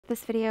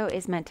This video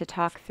is meant to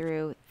talk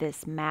through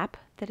this map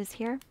that is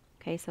here.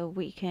 Okay, so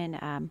we can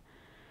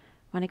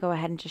want to go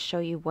ahead and just show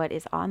you what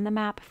is on the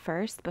map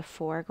first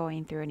before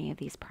going through any of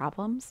these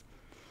problems.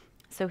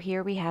 So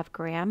here we have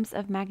grams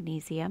of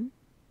magnesium.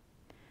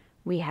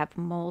 We have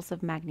moles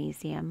of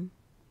magnesium,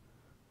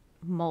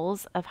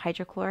 moles of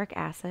hydrochloric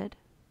acid,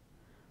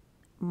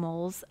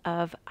 moles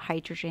of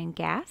hydrogen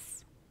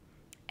gas,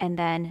 and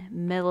then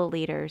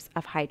milliliters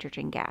of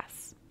hydrogen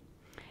gas.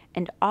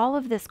 And all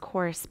of this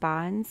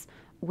corresponds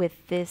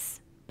with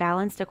this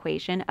balanced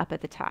equation up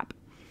at the top.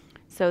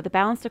 So the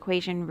balanced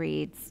equation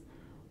reads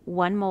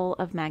 1 mole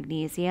of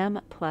magnesium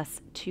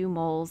plus 2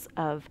 moles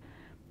of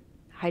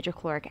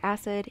hydrochloric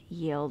acid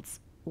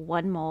yields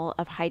 1 mole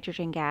of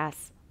hydrogen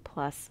gas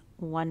plus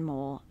 1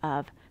 mole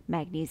of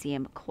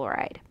magnesium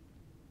chloride.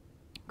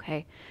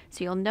 Okay,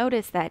 so you'll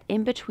notice that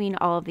in between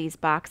all of these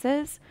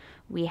boxes,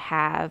 we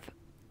have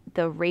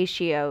the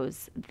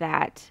ratios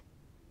that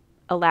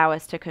allow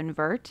us to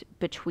convert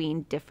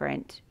between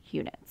different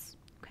units.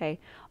 Okay,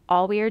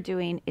 all we are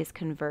doing is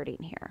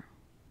converting here.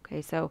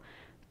 Okay, so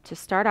to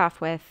start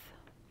off with,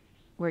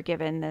 we're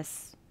given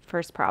this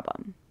first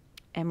problem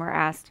and we're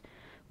asked,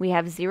 we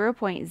have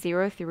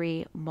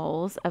 0.03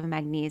 moles of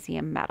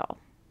magnesium metal.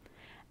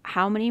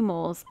 How many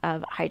moles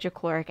of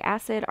hydrochloric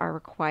acid are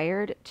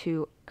required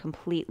to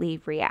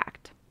completely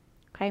react?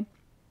 Okay,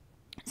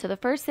 so the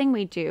first thing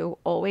we do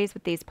always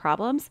with these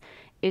problems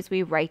is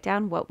we write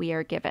down what we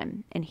are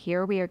given. And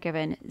here we are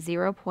given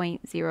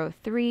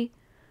 0.03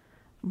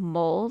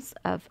 moles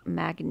of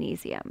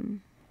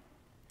magnesium.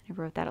 I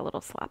wrote that a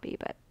little sloppy,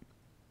 but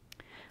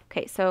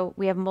okay, so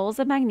we have moles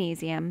of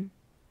magnesium,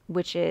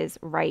 which is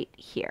right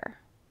here.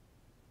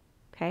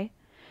 Okay,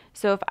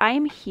 so if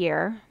I'm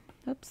here,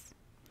 oops,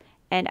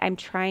 and I'm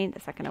trying,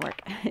 that's not going to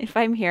work. If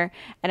I'm here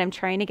and I'm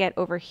trying to get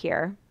over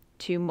here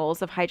to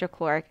moles of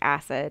hydrochloric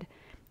acid,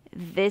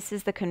 this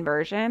is the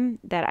conversion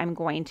that I'm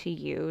going to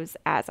use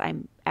as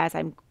I'm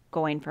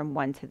going from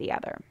one to the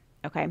other.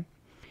 Okay,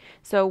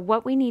 so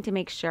what we need to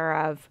make sure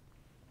of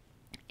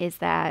is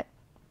that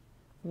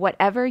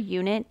whatever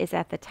unit is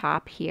at the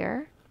top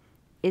here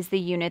is the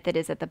unit that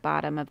is at the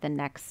bottom of the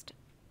next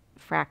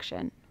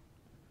fraction.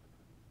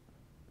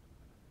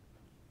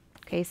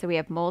 Okay, so we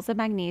have moles of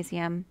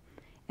magnesium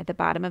at the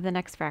bottom of the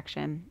next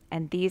fraction,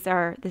 and this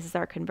is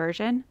our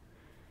conversion.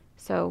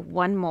 So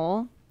 1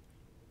 mole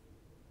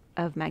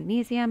of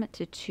magnesium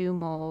to 2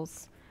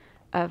 moles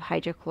of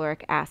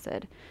hydrochloric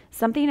acid.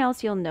 Something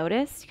else you'll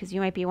notice, because you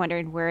might be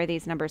wondering where are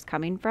these numbers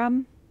coming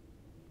from,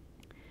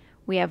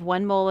 we have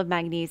 1 mole of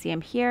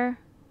magnesium here,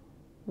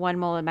 1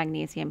 mole of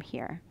magnesium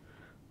here,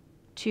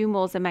 2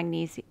 moles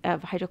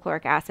of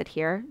hydrochloric acid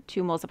here,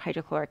 2 moles of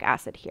hydrochloric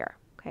acid here.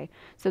 Okay,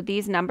 so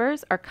these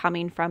numbers are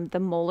coming from the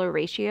molar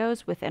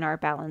ratios within our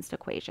balanced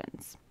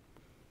equations.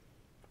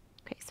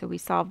 Okay, so we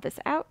solve this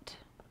out.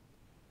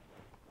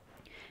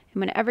 And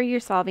whenever you're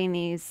solving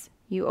these,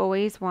 you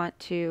always want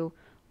to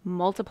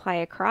multiply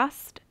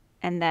across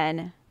and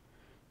then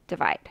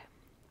divide.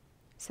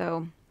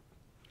 So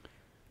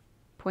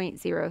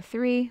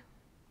 0.03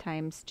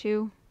 times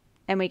 2,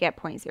 and we get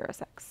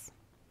 0.06.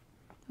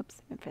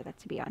 Oops, I meant for that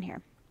to be on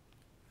here.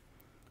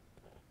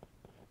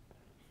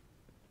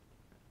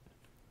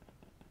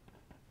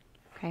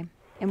 Okay,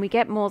 and we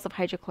get moles of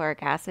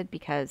hydrochloric acid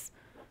because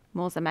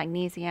moles of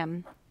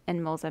magnesium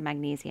and moles of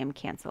magnesium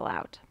cancel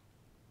out.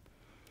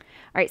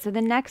 All right, so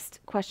the next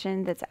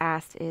question that's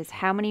asked is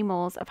how many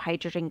moles of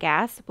hydrogen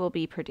gas will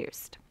be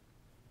produced?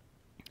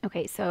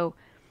 Okay, so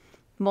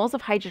moles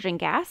of hydrogen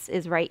gas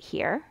is right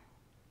here.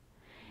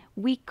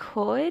 We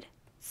could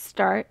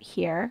start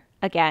here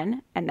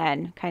again and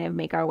then kind of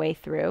make our way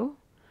through.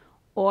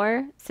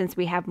 Or since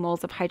we have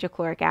moles of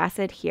hydrochloric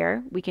acid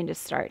here, we can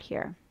just start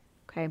here.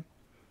 Okay,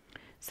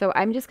 so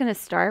I'm just going to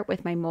start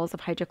with my moles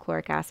of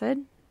hydrochloric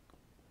acid.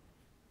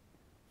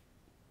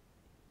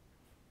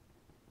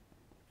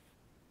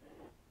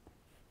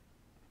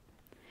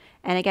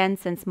 And again,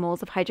 since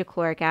moles of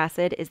hydrochloric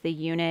acid is the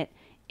unit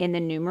in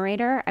the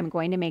numerator, I'm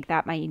going to make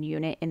that my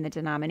unit in the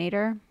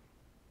denominator.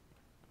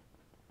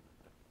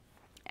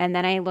 And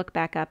then I look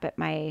back up at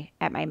my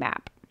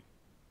map.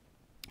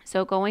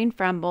 So going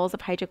from moles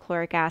of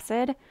hydrochloric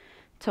acid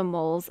to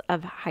moles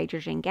of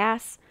hydrogen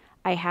gas,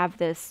 I have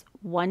this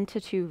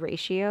 1:2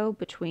 ratio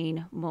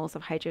between moles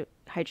of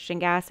hydrogen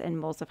gas and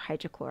moles of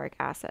hydrochloric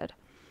acid.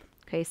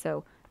 Okay,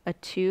 so a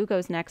 2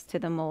 goes next to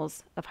the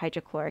moles of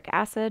hydrochloric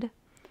acid,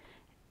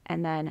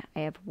 and then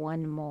I have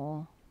 1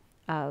 mole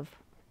of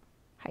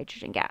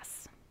hydrogen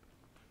gas.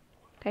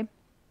 Okay,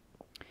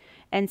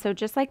 and so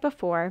just like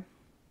before,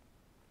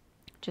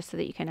 just so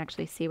that you can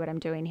actually see what I'm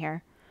doing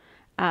here,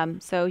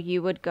 so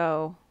you would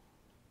go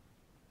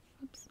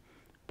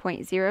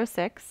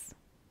 0.06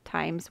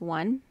 times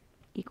 1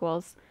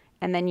 equals,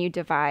 and then you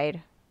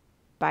divide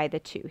by the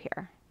 2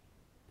 here.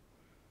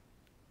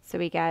 So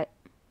we get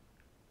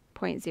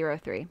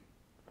 0.03.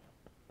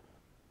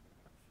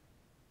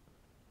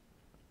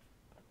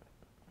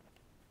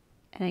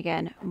 And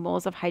again,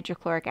 moles of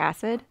hydrochloric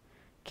acid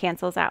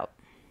cancels out.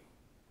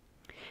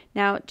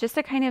 Now, just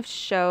to kind of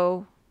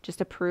show just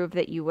to prove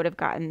that you would have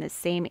gotten the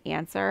same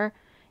answer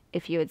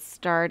if you had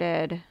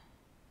started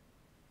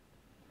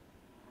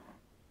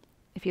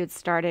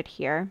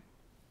here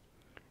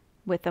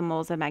with the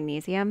moles of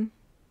magnesium.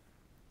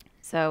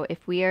 So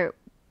we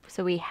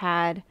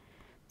had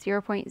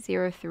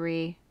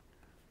 0.03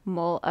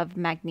 mole of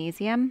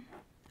magnesium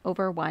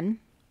over 1.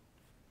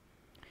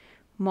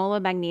 Mole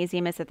of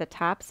magnesium is at the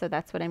top, so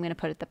that's what I'm going to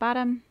put at the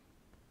bottom.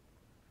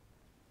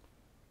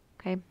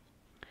 Okay.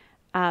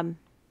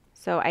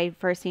 So I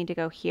first need to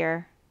go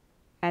here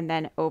and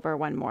then over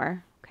 1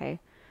 more. Okay.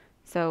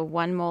 So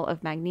 1 mole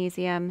of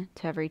magnesium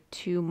to every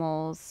 2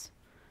 moles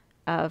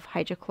of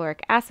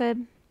hydrochloric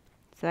acid.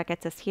 So that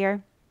gets us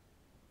here.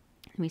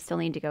 We still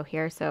need to go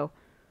here. So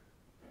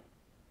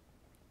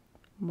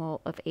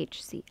mole of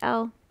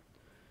HCl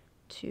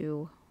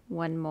to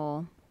 1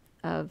 mole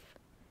of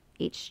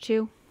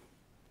H2.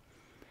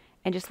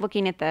 And just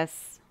looking at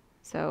this,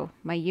 so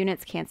my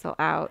units cancel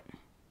out,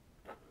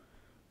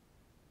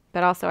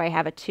 but also I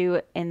have a 2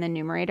 in the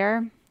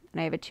numerator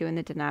and I have a 2 in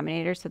the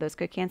denominator, so those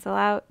could cancel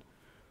out.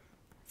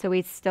 So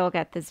we still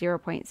get the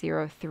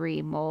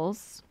 0.03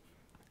 moles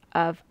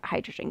of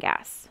hydrogen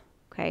gas.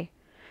 Okay,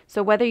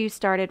 so whether you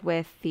started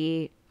with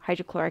the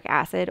hydrochloric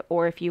acid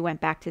or if you went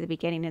back to the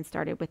beginning and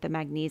started with the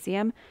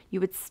magnesium,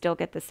 you would still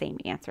get the same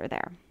answer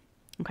there.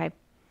 Okay.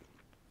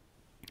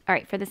 All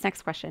right, for this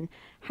next question,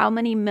 how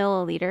many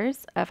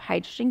milliliters of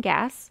hydrogen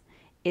gas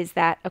is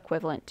that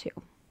equivalent to?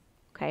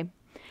 Okay,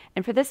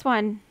 and for this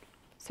one,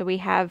 so we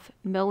have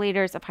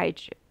milliliters of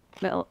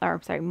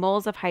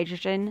moles of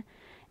hydrogen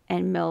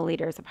and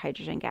milliliters of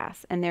hydrogen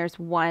gas, and there's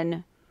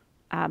one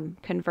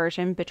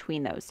conversion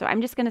between those. So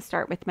I'm just going to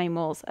start with my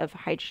moles of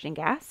hydrogen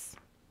gas,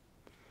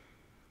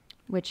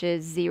 which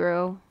is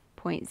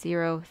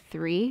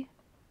 0.03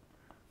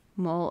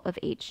 mole of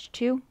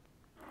H2.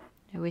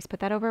 I always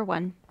put that over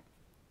 1.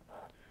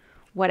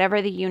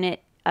 Whatever the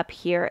unit up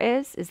here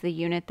is the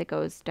unit that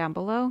goes down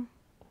below.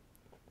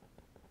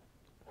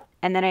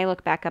 And then I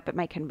look back up at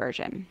my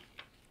conversion.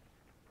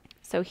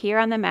 So here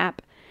on the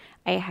map,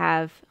 I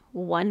have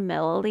 1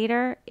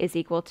 milliliter is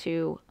equal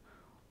to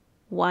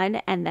 1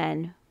 and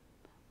then,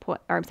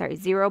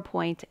 0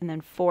 point and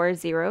then 4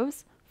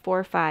 zeros,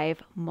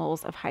 45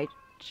 moles of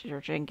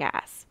hydrogen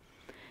gas.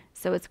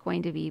 So it's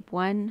going to be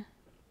 1,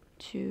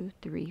 2,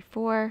 3,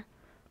 4,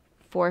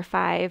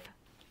 5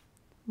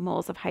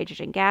 moles of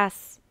hydrogen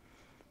gas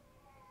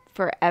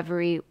for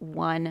every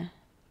 1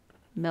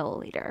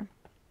 milliliter.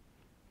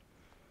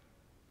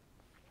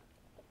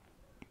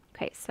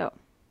 Okay, so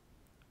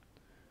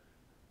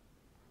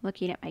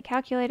looking at my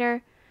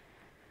calculator,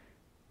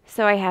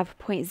 so I have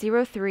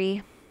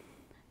 0.03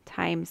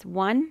 times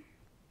 1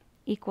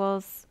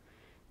 equals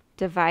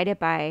divided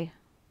by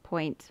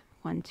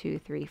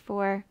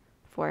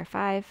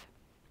 0.123445,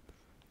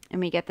 and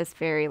we get this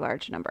very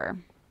large number.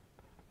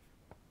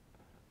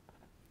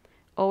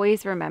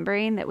 Always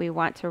remembering that we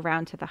want to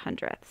round to the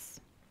hundredths.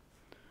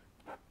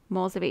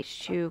 Moles of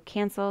H2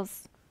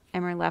 cancels,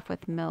 and we're left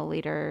with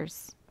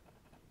milliliters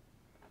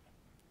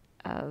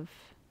of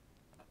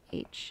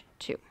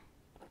H2.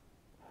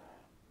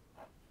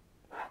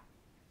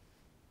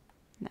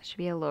 And that should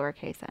be a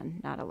lowercase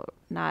n,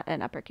 not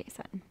an uppercase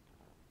n.